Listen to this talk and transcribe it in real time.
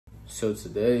So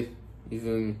today, you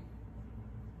feel me?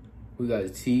 We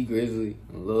got Tee Grizzley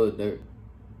and Lil Durk.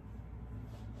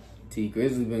 Tee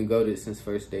Grizzley been goated since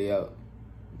first day out.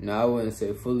 Now I wouldn't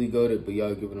say fully goated, but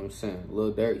y'all get what I'm saying.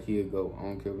 Lil Durk, he'll go. I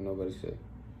don't care what nobody say.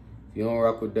 If you don't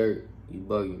rock with Durk, you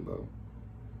bugging, bro.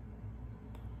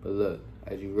 But look,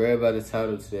 as you read by the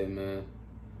title today, man,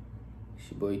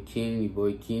 it's your boy King. Your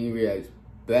boy King reacts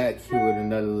back here with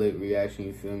another lit reaction,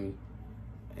 you feel me?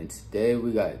 And today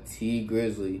we got Tee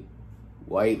Grizzley,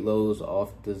 White Lows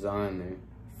Off Designer,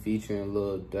 featuring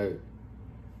Lil Durk.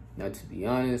 Now, to be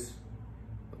honest,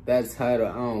 with that title,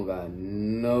 I don't got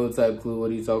no type of clue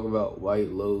what he talking about.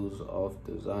 White Lows Off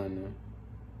Designer.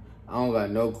 I don't got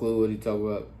no clue what he talking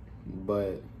about,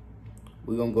 but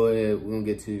we're gonna go ahead, we're gonna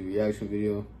get to the reaction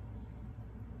video.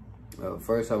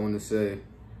 First, I want to say,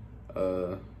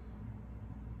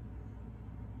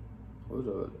 what's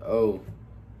up? Oh,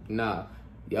 nah.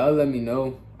 Y'all let me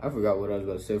know. I forgot what I was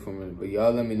about to say for a minute, but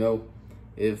y'all let me know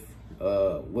if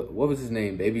what was his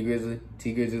name? Baby Grizzly,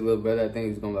 Tee Grizzly little brother. I think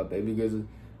he's going by Baby Grizzly.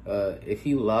 If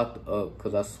he locked up,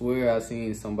 cause I swear I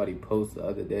seen somebody post the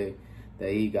other day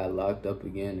that he got locked up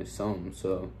again or something.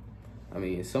 So, I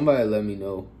mean, somebody let me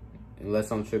know, unless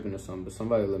I'm tripping or something. But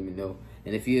somebody let me know.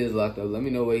 And if he is locked up, let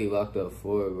me know what he locked up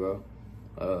for, bro.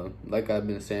 Like I've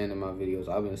been saying in my videos,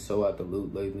 I've been so out the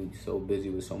loop lately, so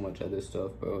busy with so much other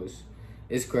stuff, bro.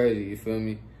 It's crazy, you feel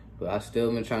me? But I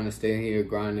still been trying to stay here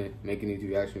grinding, making these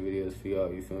reaction videos for y'all,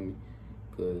 you feel me?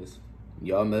 Cause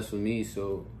y'all mess with me,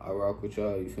 so I rock with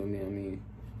y'all, you feel me? I mean,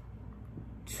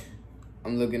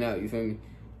 I'm looking out, you feel me?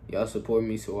 Y'all support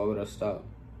me, so why would I stop?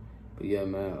 But yeah,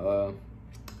 man,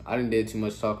 I done did too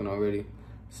much talking already.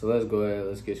 So let's go ahead,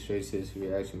 let's get straight to this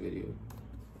reaction video.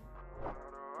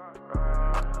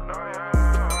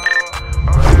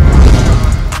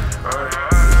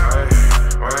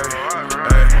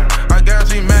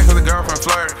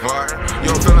 Flirt.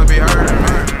 Your feelings be hurting me.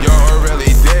 You're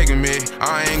really digging me.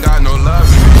 I ain't got no love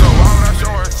in me. So why would I show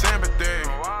her sympathy?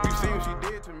 You see what she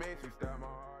did to me. She stabbed my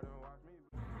heart and watched me.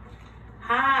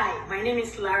 Hi, my name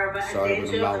is Larva. Sorry,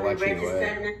 but I'm not watching it.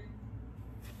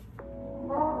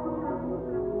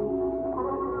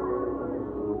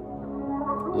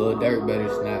 Lil Durk better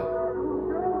snap.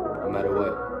 No matter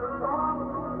what.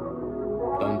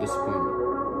 Don't disappoint me.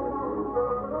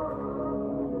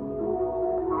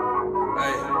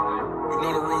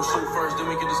 Shoot first, then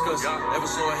we can discuss it. Ever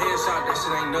saw a headshot, that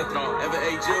shit ain't nothing. Ever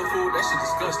ate jail food, that shit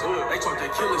disgusting. They talk that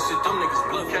killer shit, them niggas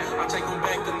bluffing. I take them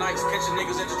back the nights, catching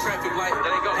niggas at the traffic light.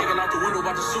 Hanging out the window,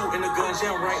 about to shoot, and the gun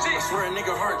jam right. I swear a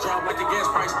nigga heart drop like the gas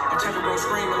price. I'm tapping bro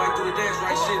screaming like through the dance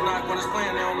right. Shit not when it's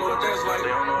playing, they don't know what that's like.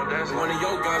 One of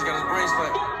your guys got his brains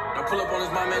clapped. Now pull up on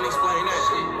his mama and explain that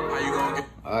shit. How you gonna get?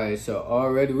 Alright, so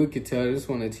already we could tell this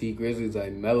one of Tee Grizzley's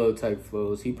like mellow type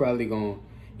flows. He probably gonna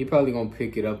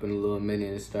pick it up in a little minute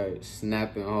and start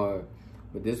snapping hard.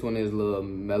 But this one is a little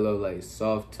mellow, like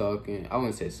soft talking. I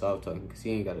wouldn't say soft talking because he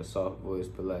ain't got a soft voice,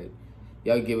 but like,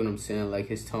 y'all get what I'm saying? Like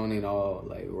his tone ain't all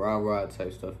like rah-rah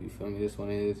type stuff, you feel me? This one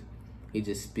is, he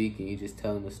just speaking, he just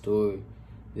telling a story.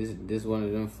 This one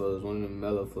of them flows, one of them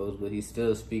mellow flows, but he's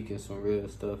still speaking some real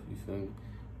stuff, you feel me?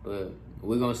 But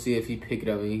we're gonna see if he pick it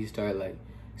up and he start like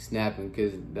snapping,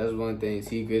 because that's one thing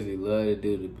Tee Grizzley love to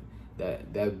do.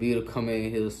 That beat will come in,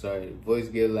 he'll start, voice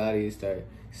get louder, he start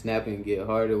snapping, get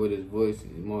harder with his voice,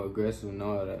 more aggressive and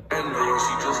all that. She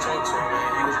just talked to him,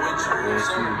 man. He was with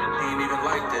you. He ain't even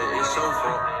like that. It's your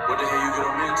fault. What the hell you get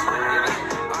him into?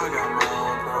 I got my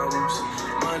own problems.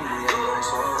 Money ain't gon'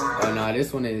 solve. Oh nah, this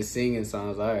one is singing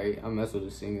songs. Alright, I mess with the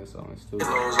singing songs too.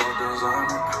 Loyalty,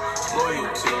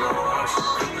 no option.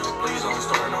 Please don't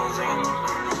start no drama.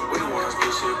 We want to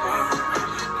get shit poppin'.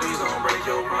 Please don't break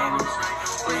your promise.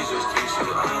 Please just keep shit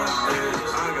on this.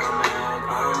 I got my own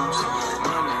problems.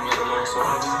 Money ain't gon'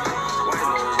 solve it. White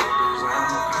lows off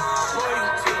designer.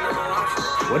 Loyalty, no option.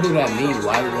 What do that mean?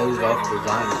 White lows off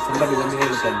designer? Somebody let me know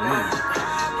what that means.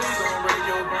 Please don't break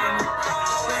your promise.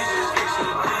 Please just keep shit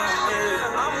on this.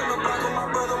 I'm in the back with my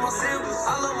brother, my siblings.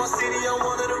 I love my city, I'm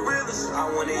one of the realest. I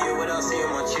wanna hear without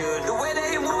seeing my children. The way that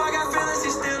he move, I got feelings,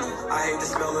 he's stealing. I hate the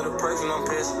smell of the perfume, I'm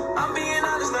pissed. I'm being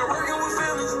honest, not working with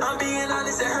feelings. I'm being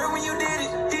honest, it hurt when you did it.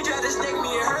 He tried to snake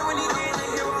me, it hurt when he did it.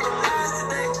 Hear all the lies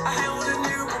today. I hate when a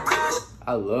nigga procrastinate.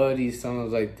 I love these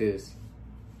songs like this.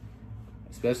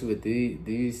 Especially with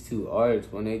these two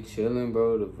artists, when they chilling,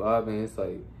 bro, the vibing, it's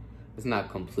like, it's not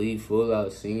complete, full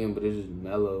out singing, but it's just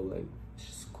mellow, like, it's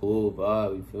just cool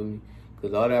vibe, you feel me?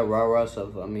 Because all that rah-rah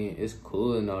stuff, I mean, it's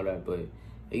cool and all that, but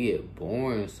it get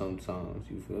boring sometimes,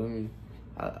 you feel me?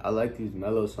 I like these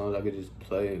mellow songs I could just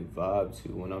play and vibe to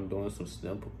when I'm doing some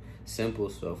simple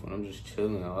stuff, when I'm just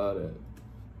chilling and all that.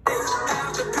 I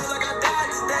have to feel like I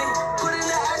died today.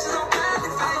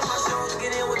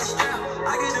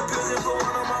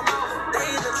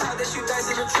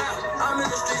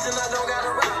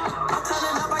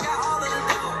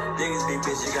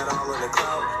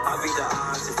 beat the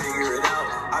odds to figure it out.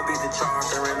 I beat the charge,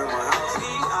 I ran to my house.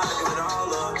 I give it all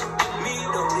up. Me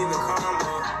don't believe in karma.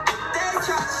 They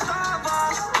try to stop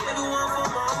us. Everyone for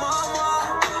my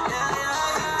mama.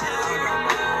 Yeah. I got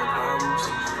my own problems.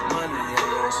 Money ain't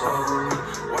gon' solve them.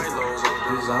 White lows on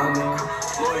designer.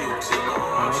 Loyalty, no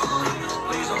option.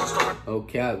 Please don't start.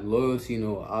 Okay, loyalty,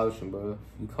 no option, bro.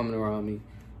 You coming around me,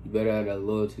 you better have that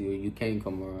loyalty or you can't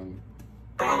come around me.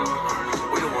 We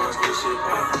the ones get shit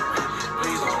poppin'.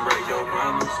 Please don't break your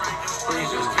promise. Please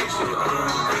just keep shit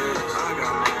honest. I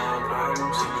got my own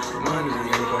problems. Money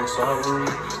ain't gon' solve them.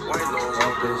 White lows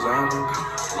off designer.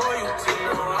 Loyalty,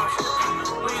 no option.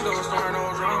 Please don't start no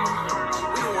drama.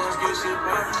 We the ones get shit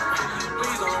poppin'.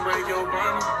 Please don't break your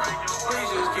promise. Please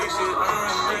just keep shit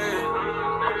honest.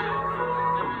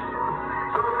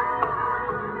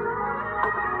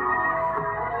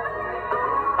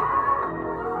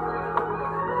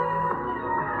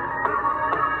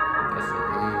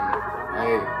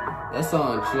 That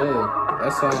song chill.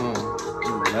 That song is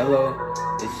mellow.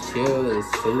 It's chill. It's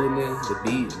soothing. The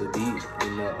beat,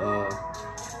 and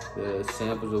the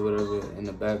samples or whatever in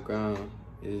the background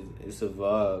it's a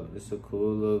vibe. It's a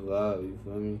cool little vibe. You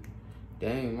feel me?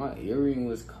 Dang, my earring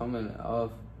was coming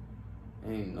off.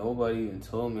 Ain't nobody even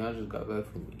told me. I just got back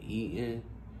from eating.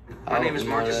 My name is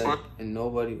Marcus. And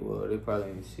nobody, well, they probably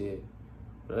didn't see it.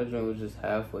 But that joint was just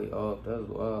halfway off. That was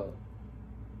wild.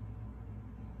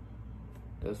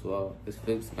 That's wild. It's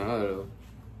fixed now though.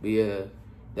 But yeah,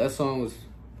 that song was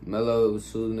mellow, it was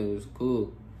soothing, it was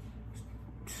cool.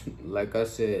 Like I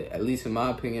said, at least in my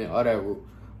opinion, all that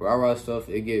rah-rah stuff,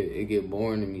 it get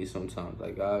boring to me sometimes.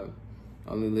 Like I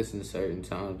only listen to certain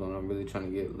times when I'm really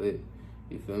trying to get lit.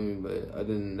 You feel me? But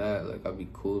other than that, like I be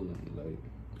coolin'. Like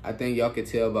I think y'all can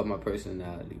tell about my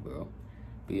personality, bro.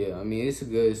 But yeah, I mean it's a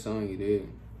good song, you did.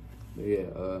 But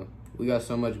yeah, we got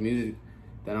so much music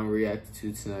that I'm reacting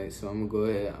to tonight, so I'm gonna go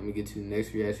ahead. I'm gonna get to the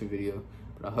next reaction video.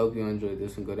 But I hope you enjoyed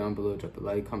this one. Go down below, drop a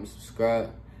like, comment,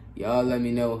 subscribe. Y'all let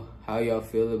me know how y'all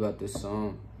feel about this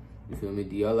song. You feel me?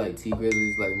 Do y'all like Tee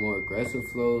Grizzley's like more aggressive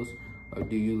flows, or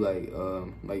do you like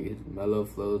his mellow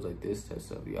flows like this type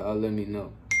stuff? Y'all let me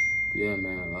know. Yeah,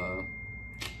 man.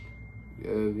 Yeah,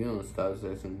 if you don't stop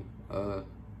texting me, I'm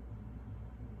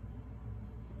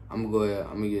gonna go ahead.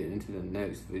 I'm gonna get into the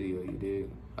next video. You dig?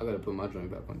 I gotta put my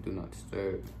joint back on Do Not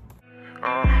Disturb.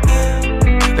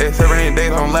 They say rainy days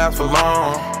don't last for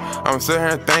long. I'm sitting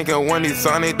here thinking when these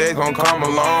sunny days gon' come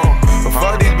along. But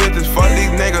fuck these bitches, fuck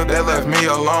these niggas, they left me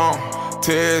alone.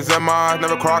 Tears in my eyes,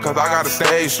 never cry cause I gotta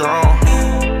stay strong.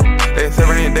 They say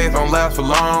rainy days don't last for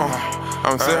long.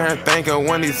 I'm sitting here thinking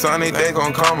when these sunny days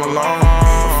gon' come along.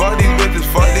 But fuck these bitches,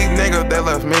 fuck these niggas, they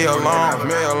left me alone.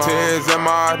 Tears in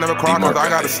my eyes, never cry cause I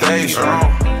gotta stay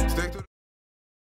strong.